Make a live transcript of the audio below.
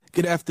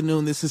Good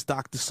afternoon. This is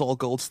Dr. Saul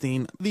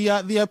Goldstein. The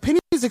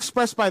opinions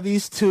expressed by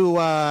these two,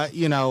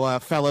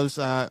 fellows,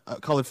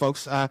 colored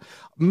folks,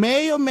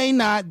 may or may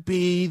not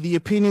be the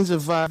opinions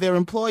of their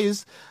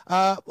employers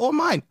or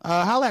mine.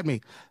 Holla at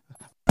me.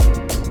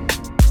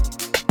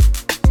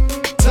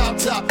 Top,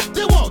 top,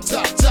 they want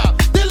top, top.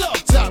 They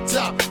love top,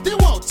 top. They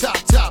want top,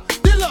 top.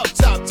 They love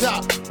top,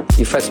 top.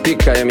 If I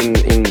speak, I am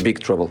in big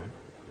trouble.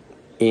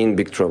 In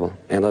big trouble.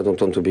 And I don't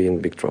want to be in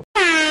big trouble.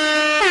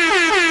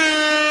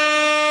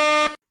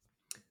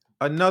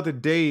 Another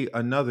day,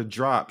 another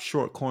drop.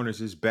 Short Corners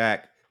is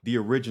back, the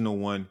original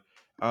one.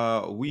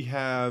 We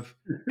have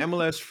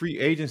MLS free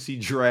agency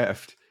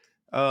draft.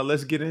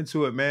 Let's get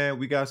into it, man.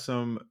 We got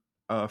some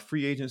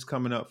free agents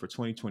coming up for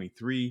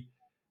 2023.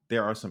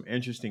 There are some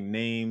interesting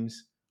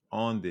names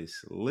on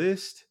this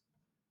list.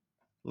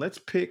 Let's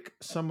pick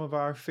some of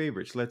our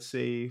favorites. Let's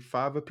say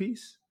 5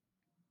 apiece.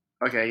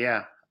 Okay,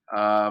 yeah.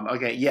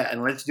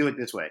 And let's do it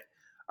this way.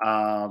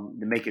 To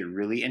make it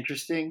really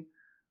interesting,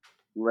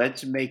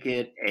 let's make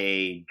it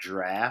a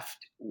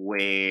draft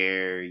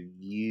where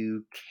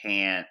you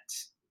can't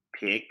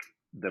pick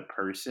the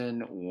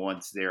person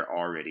once they're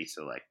already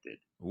selected.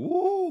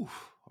 Ooh,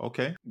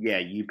 okay. Yeah,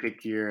 you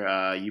pick your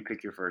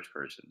first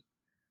person.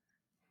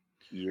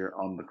 You're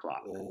on the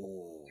clock.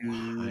 Oh,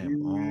 I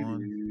am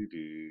on.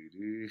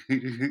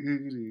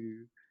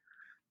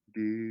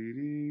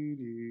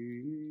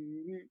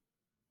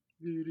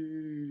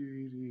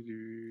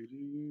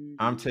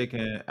 I'm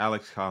taking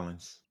Alex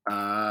Collins.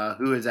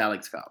 Who is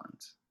Alex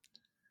Collins?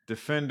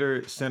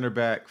 Defender, center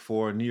back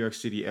for New York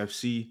City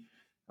FC.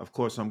 Of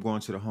course, I'm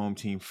going to the home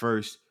team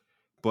first.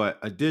 But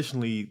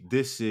additionally,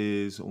 this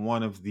is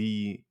one of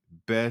the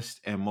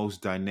best and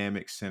most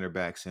dynamic center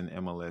backs in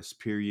MLS,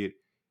 period.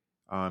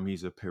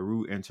 He's a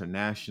Peru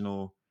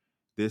international.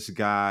 This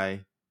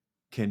guy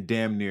can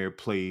damn near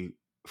play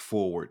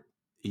forward.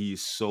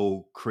 He's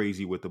so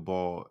crazy with the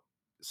ball.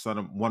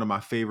 One of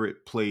my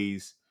favorite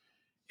plays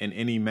in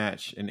any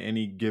match, in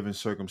any given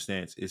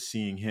circumstance, is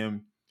seeing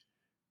him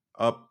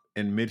up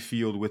in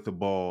midfield with the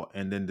ball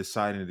and then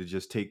deciding to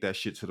just take that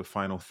shit to the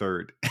final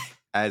third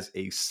as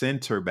a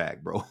center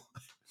back, bro.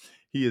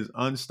 He is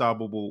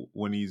unstoppable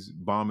when he's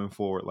bombing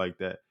forward like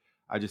that.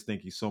 I just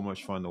think he's so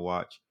much fun to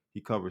watch. He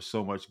covers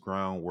so much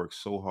ground, works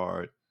so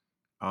hard,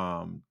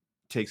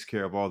 takes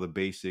care of all the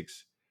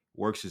basics,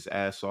 works his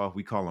ass off.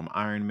 We call him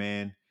Iron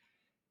Man.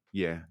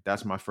 Yeah,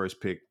 that's my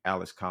first pick,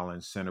 Alex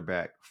Collins, center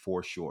back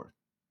for sure.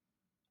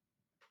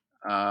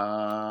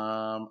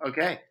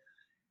 Okay.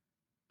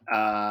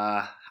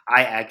 I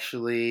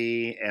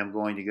actually am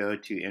going to go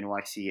to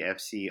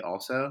NYCFC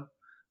also.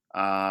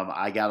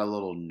 I got a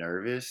little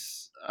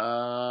nervous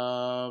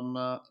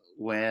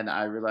when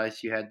I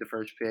realized you had the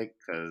first pick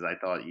because I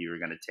thought you were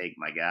going to take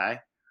my guy.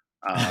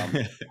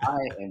 I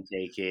am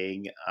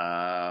taking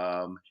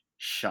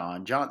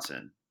Sean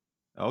Johnson.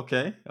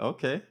 Okay.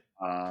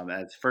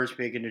 As first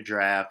pick in the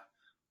draft.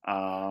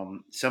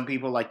 Some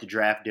people like to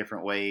draft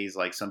different ways.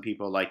 Like some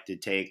people like to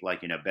take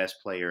best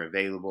player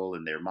available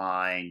in their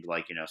mind.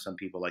 Some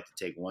people like to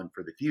take one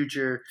for the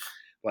future.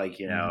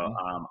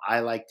 I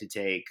like to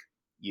take,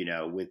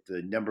 with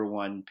the number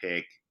one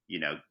pick,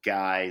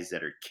 guys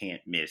that are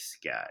can't miss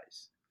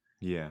guys.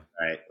 Yeah.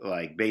 Right.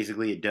 Like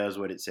basically it does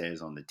what it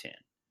says on the tin.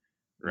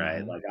 Right.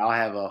 Mm-hmm. Like I'll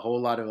have a whole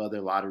lot of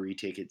other lottery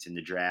tickets in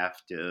the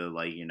draft to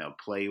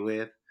play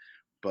with.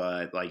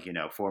 But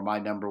for my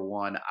number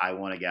one, I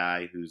want a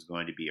guy who's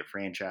going to be a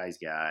franchise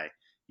guy.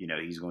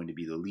 He's going to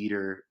be the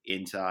leader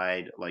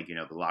inside,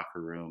 the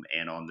locker room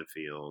and on the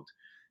field.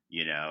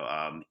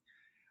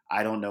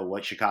 I don't know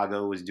what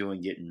Chicago was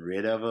doing getting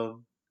rid of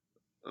him.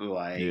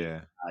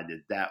 Yeah. I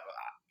did that.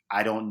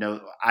 I don't know.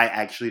 I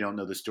actually don't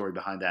know the story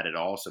behind that at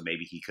all. So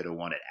maybe he could have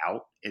wanted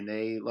out and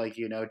they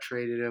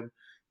traded him.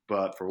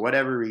 But for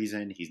whatever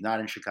reason, he's not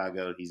in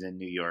Chicago. He's in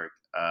New York.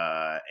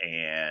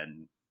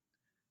 And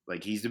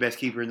he's the best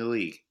keeper in the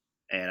league.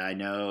 And I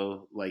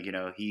know,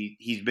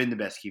 he's been the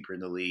best keeper in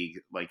the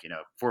league,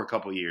 for a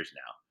couple years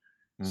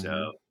now. Mm-hmm.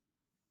 So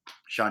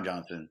Sean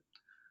Johnson,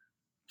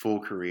 full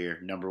career,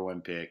 number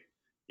one pick,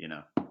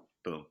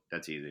 boom,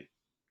 that's easy.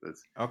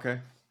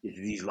 Okay. It's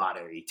these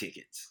lottery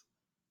tickets.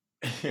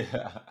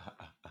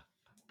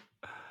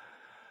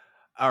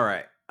 All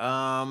right.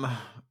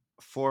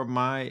 For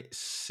my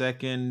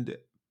second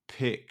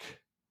pick,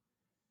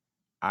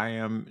 I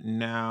am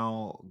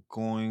now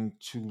going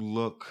to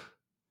look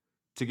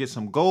to get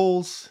some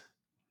goals.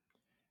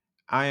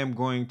 I am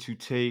going to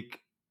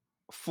take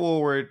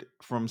forward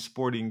from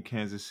Sporting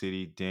Kansas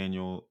City,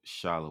 Daniel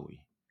Shalhoub.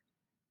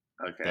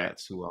 Okay.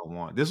 That's who I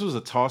want. This was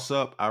a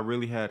toss-up. I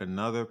really had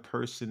another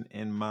person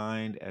in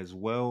mind as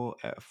well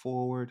at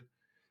forward,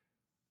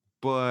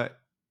 but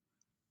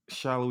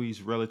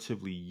Shalhoub's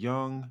relatively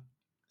young,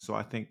 so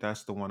I think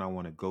that's the one I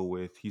want to go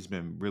with. He's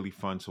been really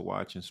fun to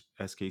watch in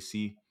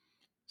SKC,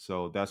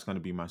 so that's going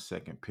to be my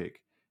second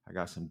pick. I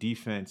got some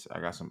defense. I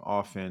got some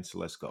offense.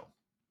 Let's go.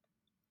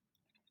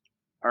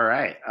 All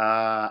right.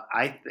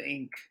 I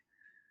think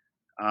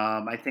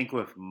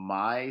with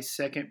my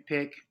second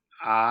pick,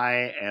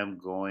 I am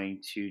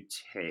going to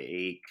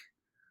take.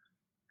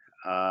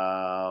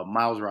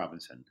 Miles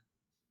Robinson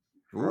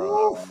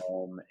Ooh.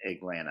 from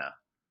Atlanta.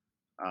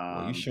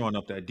 Well, you Um, showing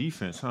up that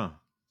defense, huh?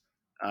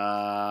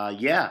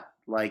 yeah,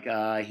 like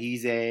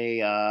he's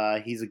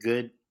a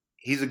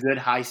good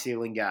high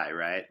ceiling guy,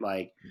 right?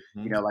 Like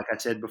Mhm. like I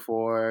said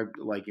before,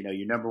 like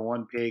your number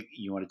one pick,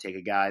 you want to take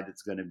a guy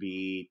that's going to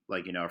be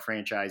like a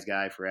franchise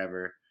guy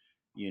forever.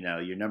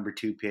 Your number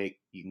two pick,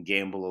 you can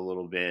gamble a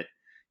little bit.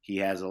 He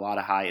has a lot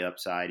of high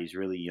upside. He's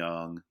really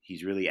young.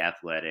 He's really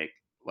athletic.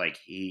 Like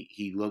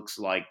he looks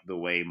like the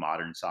way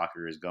modern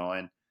soccer is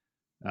going.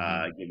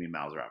 Mhm. Give me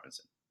Miles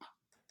Robinson.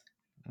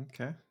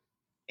 Okay.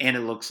 And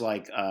it looks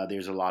like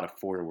there's a lot of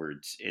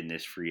forwards in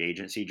this free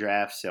agency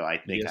draft, so I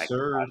think I Yes, could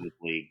sir.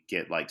 probably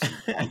get like some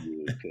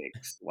value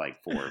picks,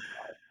 like 4 or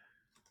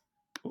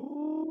 5.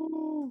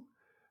 Ooh.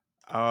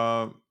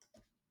 Um.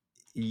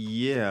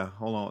 Yeah.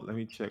 Hold on. Let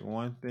me check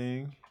one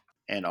thing.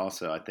 And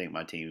also, I think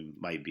my team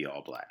might be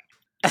all black.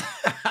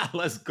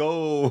 Let's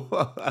go.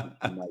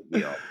 It might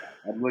be all black.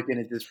 I'm looking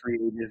at this free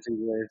agency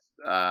list.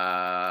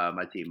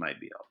 My team might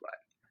be all black.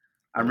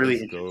 I'm really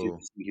Let's interested go.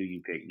 to see who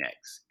you pick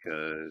next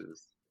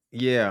because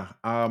Yeah.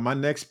 My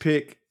next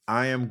pick,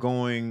 I am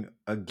going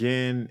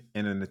again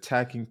in an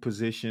attacking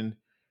position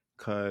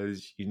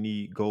because you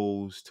need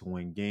goals to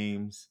win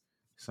games.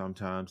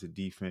 Sometimes the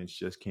defense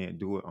just can't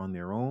do it on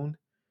their own.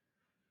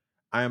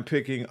 I am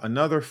picking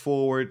another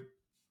forward,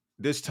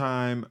 this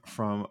time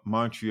from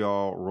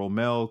Montreal,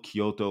 Romel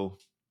Kyoto.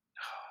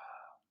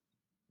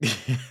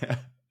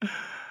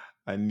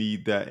 I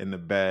need that in the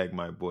bag,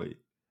 my boy.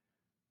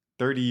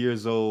 30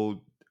 years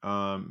old.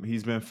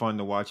 He's been fun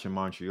to watch in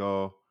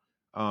Montreal.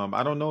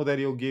 I don't know that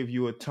he'll give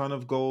you a ton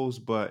of goals,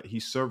 but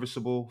he's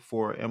serviceable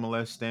for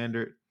MLS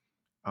standard.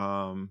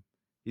 Um,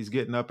 he's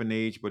getting up in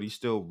age, but he's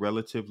still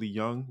relatively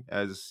young.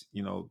 As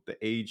you know, the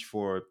age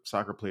for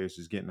soccer players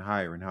is getting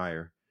higher and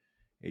higher.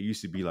 It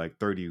used to be like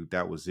 30,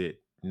 that was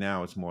it.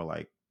 Now it's more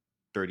like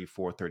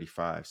 34,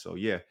 35. So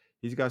yeah,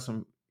 he's got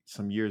some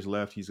years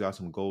left. He's got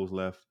some goals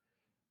left.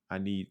 I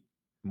need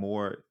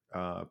more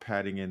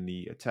padding in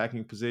the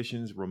attacking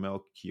positions.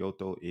 Romel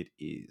Kyoto, it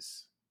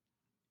is.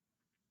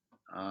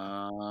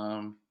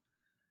 all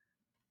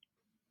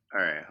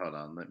right, hold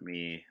on. Let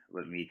me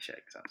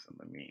check something.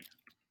 Let me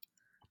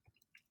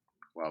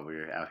while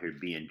we're out here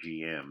being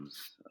GMs.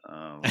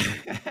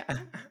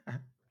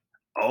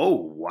 Oh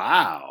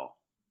wow!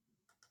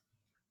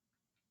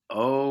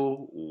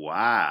 Oh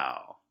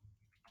wow!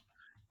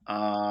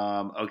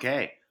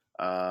 Okay.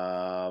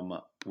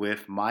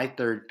 With my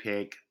third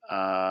pick,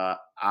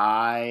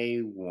 I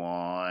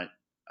want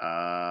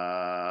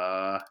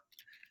and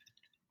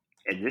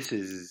this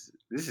is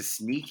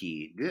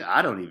sneaky.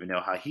 I don't even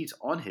know how he's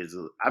on his.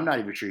 I'm not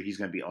even sure he's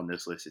going to be on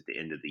this list at the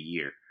end of the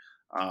year.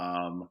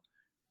 Um,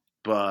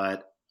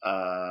 but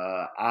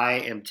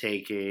I am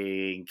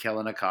taking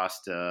Kellen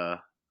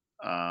Acosta.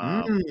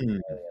 Mm.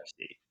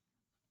 AFC.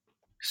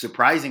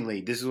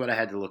 Surprisingly, this is what I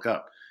had to look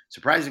up.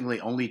 Surprisingly,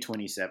 only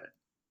 27.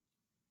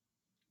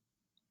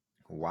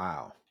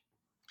 Wow.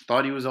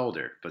 Thought he was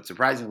older, but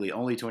surprisingly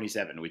only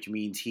 27, which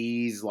means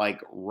he's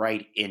like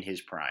right in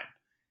his prime.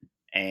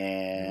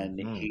 And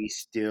Mhm. he's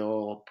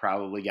still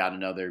probably got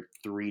another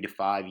 3 to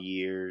 5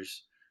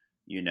 years,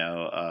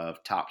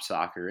 of top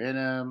soccer in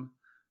him.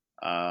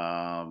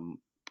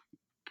 Um,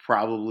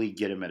 Probably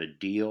get him at a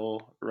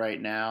deal right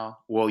now.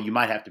 Well, you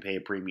might have to pay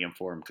a premium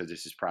for him because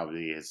this is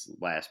probably his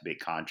last big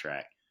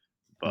contract.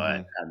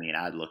 But Mhm. I mean,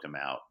 I'd look him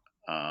out.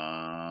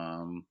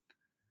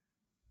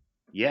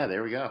 Yeah,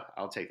 there we go.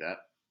 I'll take that.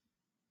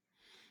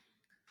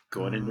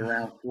 Going into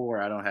round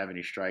 4, I don't have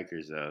any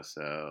strikers though,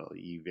 so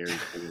you very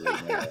clearly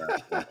know where I'm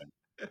going.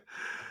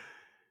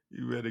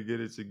 You better get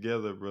it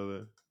together,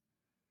 brother.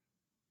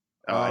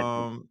 Oh,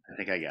 Um, I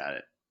think I got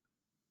it.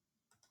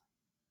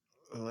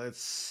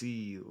 let's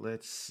see.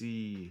 Let's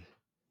see.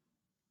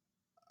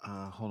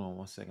 Hold on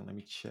one second. Let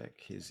me check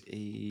his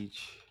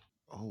age.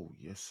 Oh,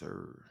 yes,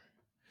 sir.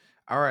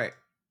 All right.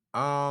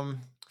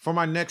 For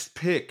my next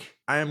pick,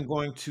 I am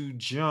going to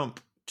jump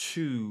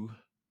to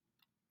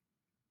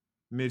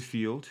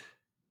midfield.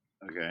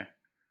 Okay.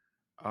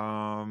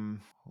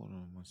 Hold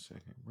on one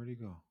second. Where'd he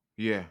go?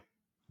 Yeah,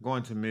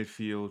 going to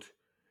midfield.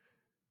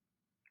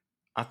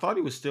 I thought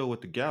he was still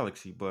with the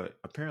Galaxy, but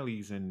apparently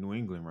he's in New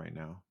England right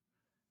now.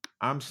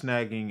 I'm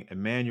snagging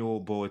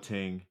Emmanuel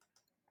Boateng,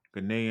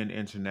 Ghanaian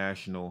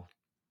international,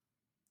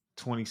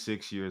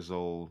 26 years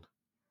old.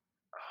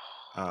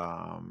 Good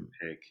Um,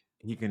 pick.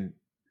 he can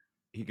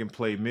he can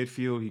play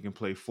midfield. He can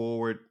play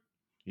forward.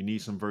 You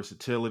need some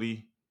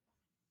versatility.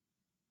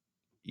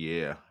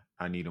 Yeah,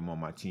 I need him on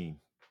my team.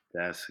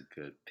 That's a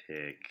good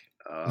pick.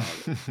 Oh,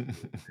 that's a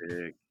good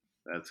pick.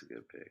 That's a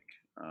good pick.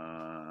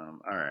 All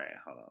right,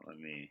 hold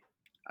on.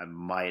 I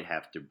might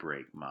have to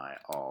break my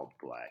all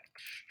black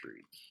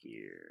streak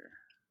here.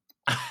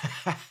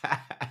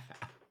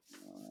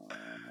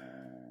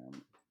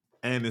 Um,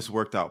 And this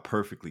worked out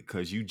perfectly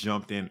because you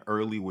jumped in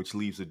early, which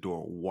leaves the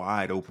door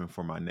wide open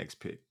for my next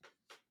pick.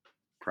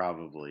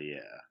 Probably,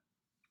 yeah.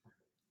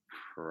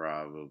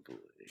 Probably.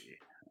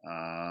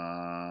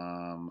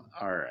 All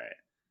right.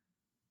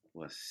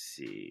 Let's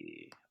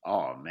see.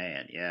 Oh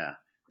man, yeah.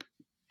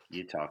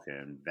 You're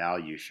talking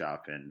value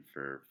shopping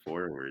for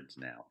forwards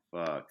now.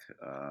 Fuck.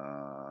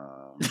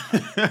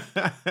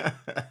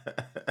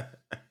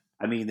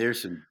 I mean,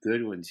 there's some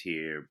good ones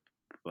here,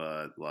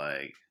 but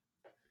like,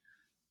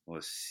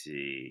 let's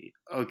see.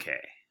 Okay.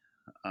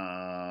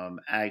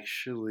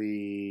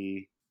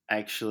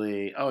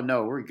 Actually, oh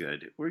no, we're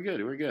good. We're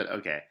good. We're good.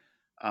 Okay.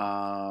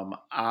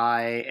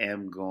 I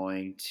am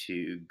going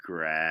to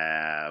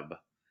grab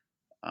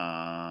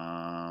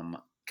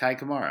Kai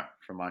Kamara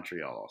from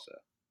Montreal also.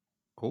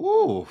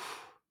 Ooh,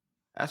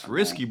 that's Uh,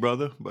 risky,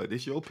 brother, but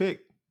it's your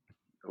pick.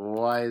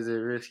 why is it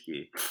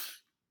risky?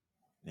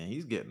 And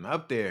he's getting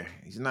up there.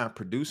 He's not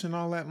producing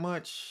all that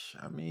much.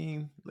 I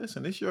mean,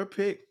 listen, it's your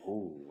pick.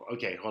 Oh,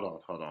 okay.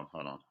 Hold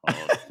on.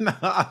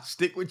 Nah,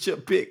 stick with your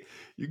pick.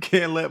 You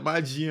can't let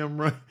my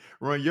GM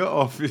run your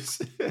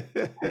office.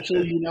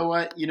 Actually, you know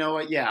what?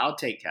 Yeah, I'll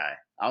take Kai.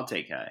 I'll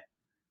take Kai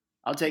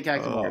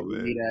Kamara.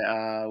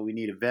 Oh We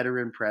need a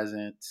veteran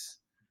presence.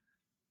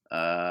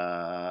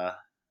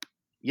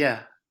 Yeah,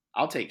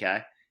 I'll take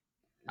Kai.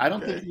 I don't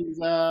think okay. he's.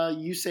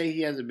 You say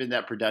he hasn't been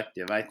that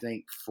productive. I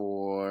think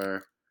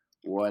for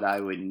what I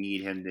would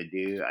need him to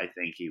do, I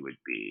think he would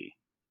be.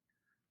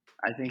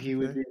 I think he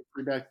would Okay. be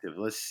productive.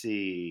 Let's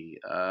see.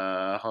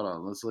 Hold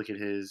on. Let's look at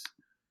his.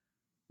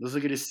 Let's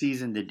look at his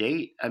season to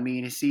date. I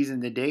mean, his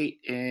season to date,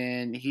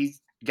 and he's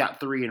got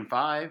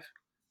 3-5.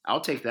 I'll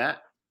take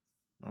that.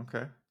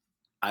 Okay.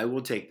 I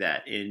will take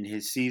that. In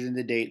his season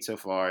to date so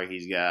far,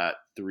 he's got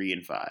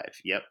 3-5.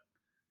 Yep.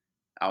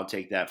 I'll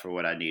take that for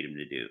what I need him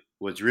to do.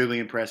 What's really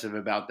impressive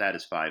about that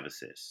is 5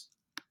 assists.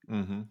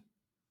 Mm-hmm.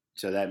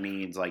 So that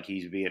means like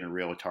he's being a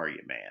real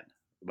target man.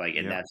 Like,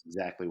 and Yep. that's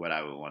exactly what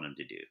I would want him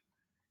to do.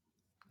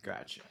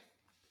 Gotcha.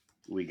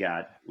 We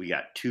got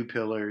 2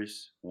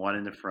 pillars, one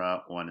in the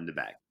front, one in the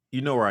back.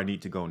 You know where I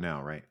need to go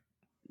now, right?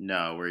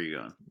 No, where are you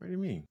going? What do you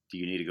mean? Do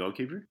you need a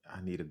goalkeeper? I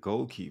need a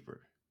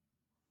goalkeeper.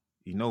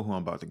 You know who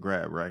I'm about to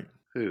grab, right?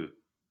 Who?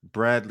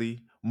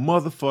 Bradley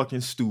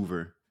motherfucking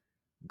Stuver,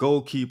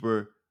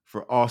 goalkeeper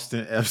for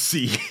Austin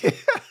FC.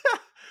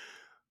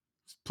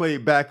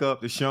 Played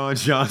backup to Sean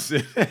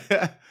Johnson.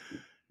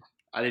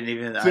 I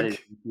didn't Took-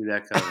 see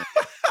that coming.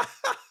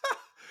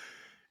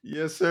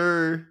 Yes,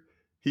 sir.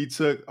 He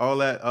took all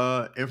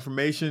that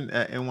information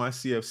at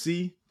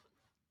NYCFC,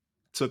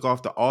 took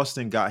off to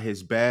Austin, got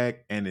his bag,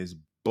 and is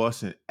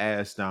busting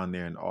ass down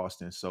there in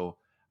Austin. So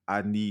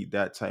I need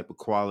that type of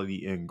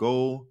quality in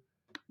goal.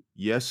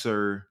 Yes,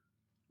 sir.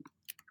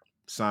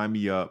 Sign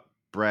me up.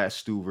 Brad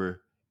Stuver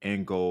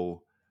in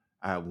goal.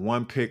 I have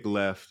one pick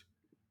left.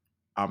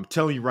 I'm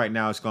telling you right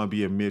now, it's going to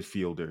be a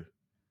midfielder.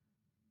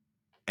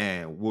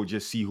 And we'll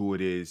just see who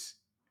it is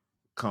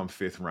come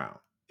 5th round.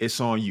 It's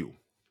on you.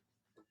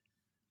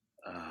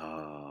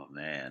 Oh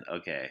man.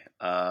 Okay.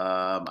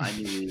 I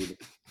need.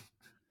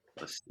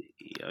 Let's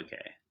see.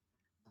 Okay.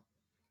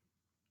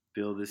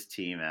 Build this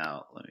team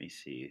out. Let me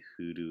see.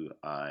 Who do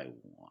I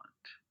want?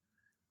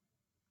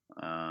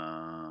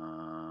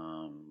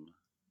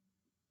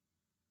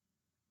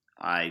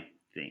 I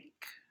think.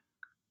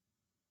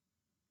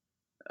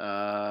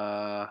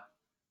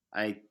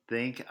 I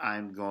think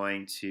I'm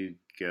going to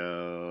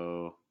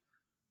go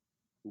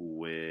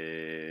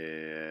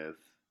with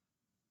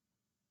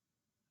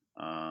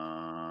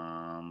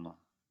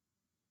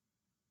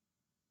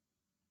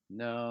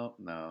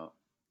no.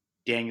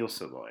 Daniel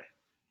Savoy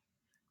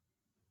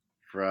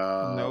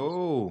from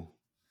No,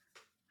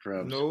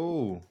 from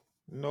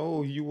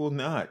no, you will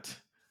not.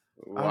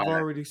 I've why?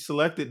 already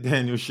selected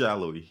Daniel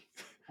Shallowy.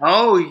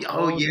 Oh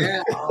Oh,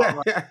 yeah.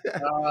 Oh my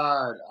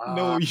god.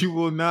 no, you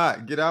will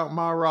not. Get out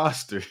my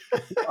roster.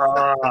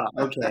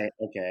 Okay.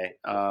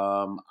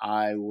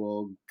 I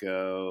will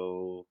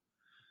go.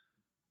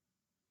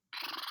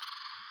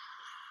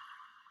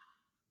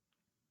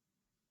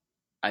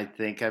 I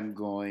think I'm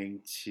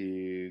going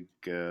to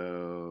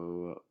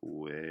go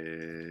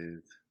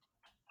with.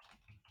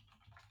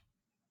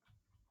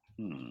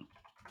 There's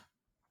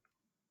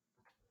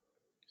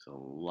a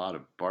lot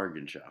of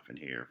bargain shopping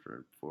here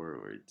for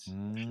forwards.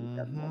 I should have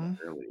gotten one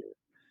Mhm. earlier.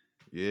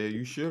 Yeah,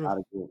 you should have.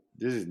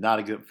 This is not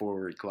a good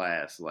forward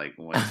class. Like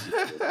once.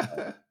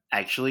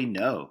 Actually,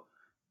 no.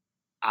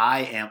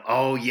 I am.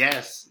 Oh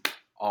yes.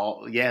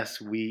 All yes.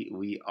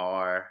 We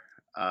are.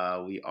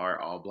 We are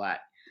all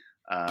black.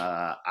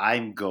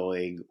 I'm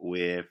going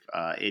with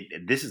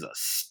it. This is a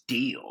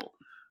steal.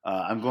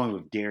 I'm going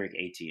with Derek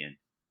Etienne.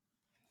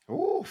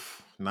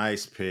 Oof,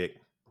 nice pick.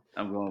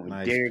 I'm going with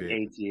Nice Derek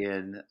pick.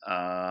 Etienne.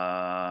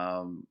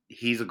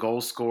 He's a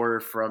goal scorer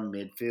from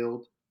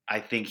midfield. I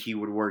think he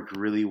would work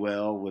really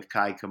well with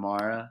Kai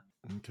Kamara.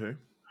 Okay.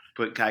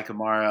 Put Kai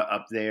Kamara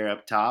up there,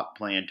 up top,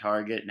 playing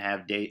target, and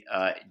have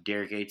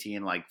Derek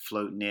Etienne like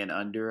floating in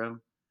under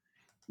him.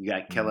 You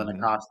got Kellen Mhm.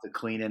 Acosta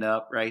cleaning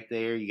up right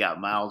there. You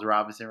got Miles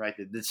Robinson right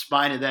there. The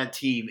spine of that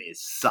team is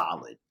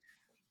solid.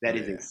 That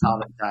is a Yeah.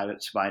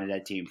 solid spine of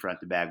that team front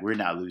to back. We're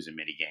not losing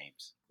many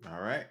games.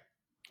 All right.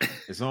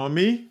 It's on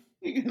me.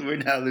 We're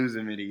not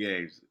losing many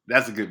games.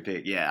 That's a good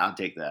pick. Yeah, I'll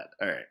take that.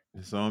 All right.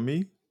 It's on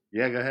me.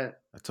 Yeah, go ahead.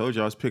 I told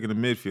you I was picking a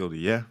midfielder.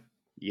 Yeah.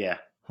 Yeah.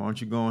 Why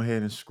don't you go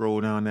ahead and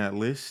scroll down that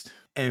list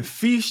and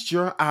feast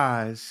your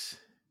eyes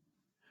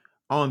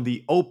on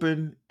the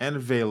open and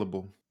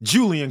available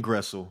Julian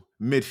Gressel,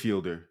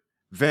 midfielder,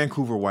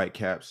 Vancouver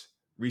Whitecaps,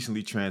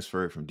 recently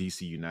transferred from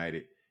DC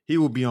United. He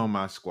will be on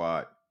my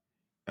squad,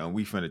 and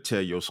we finna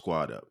tear your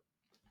squad up.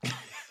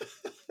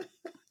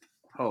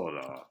 Hold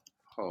on.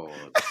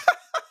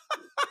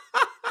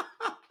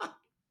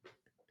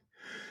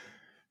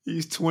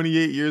 He's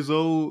 28 years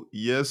old.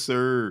 Yes,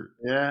 sir.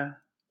 Yeah.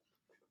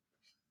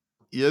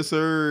 Yes,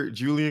 sir.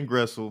 Julian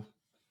Gressel.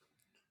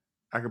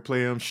 I can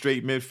play him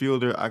straight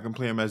midfielder. I can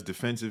play him as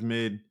defensive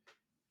mid.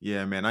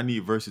 Yeah, man. I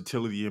need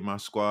versatility in my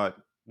squad.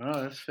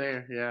 Oh, that's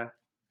fair. Yeah.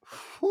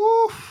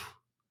 Whew.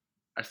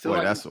 I still Boy,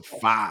 like that's a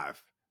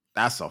 5.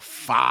 That's a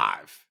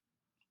 5.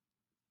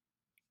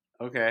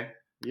 Okay.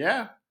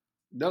 Yeah.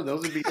 No,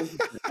 those would be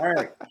interesting. All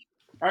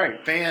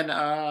right, fan.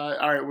 All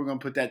right, we're gonna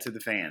put that to the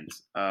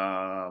fans.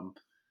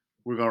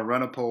 We're gonna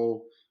run a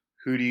poll.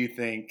 Who do you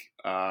think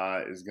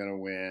is gonna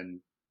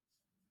win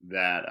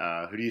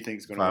that? Who do you think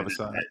is gonna win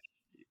 5-a-side. that?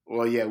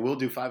 Well, yeah, we'll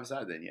do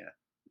 5-a-side then. Yeah.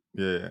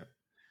 Yeah.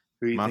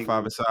 Who do you My think?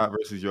 5-a-side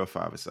versus your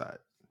 5-a-side.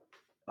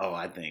 Oh,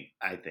 I think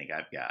I've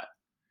got.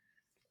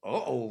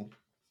 Uh-oh.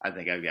 I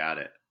think I've got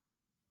it.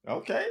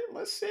 Okay,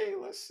 let's see.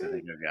 I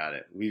think I've got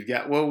it. We've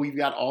got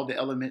all the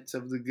elements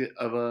of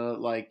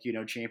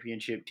a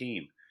championship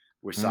team.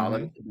 We're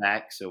solid at the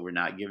back, so we're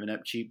not giving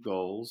up cheap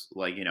goals.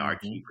 Our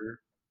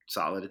keeper,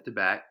 solid at the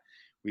back.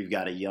 We've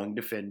got a young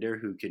defender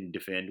who can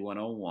defend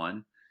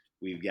 1-on-1.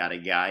 We've got a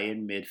guy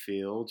in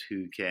midfield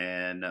who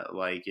can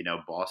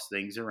boss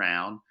things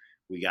around.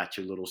 We got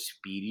your little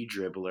speedy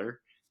dribbler,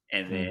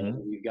 and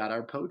then we've got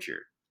our poacher.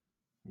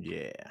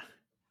 Yeah.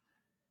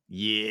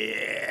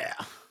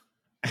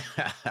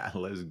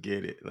 Let's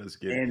get it. This is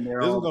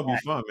gonna be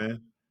fun,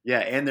 man. Yeah,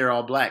 and they're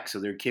all black, so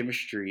their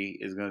chemistry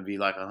is going to be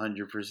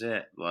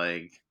 100%.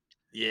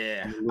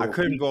 Yeah, I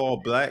couldn't go all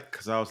black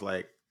because I was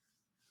like,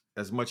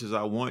 as much as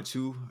I want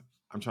to,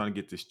 I'm trying to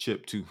get this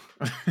chip too.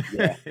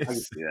 Yeah, I can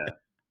see that.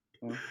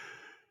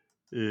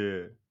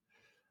 Yeah.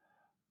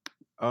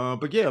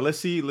 But yeah, let's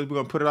see. We're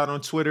gonna put it out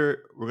on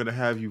Twitter. We're gonna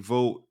have you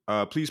vote.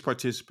 Please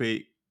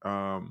participate.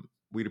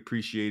 We'd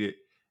appreciate it,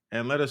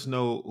 and let us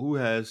know who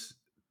has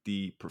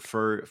the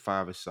preferred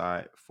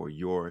 5-a-side for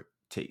your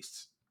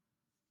tastes.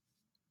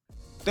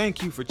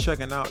 Thank you for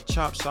checking out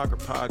Chop Soccer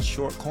Pod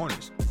Short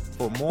Corners.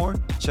 For more,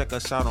 check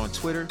us out on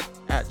Twitter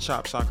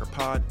 @Chop Soccer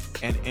Pod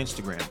and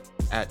Instagram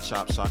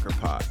 @Chop Soccer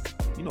Pod.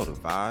 You know the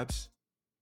vibes.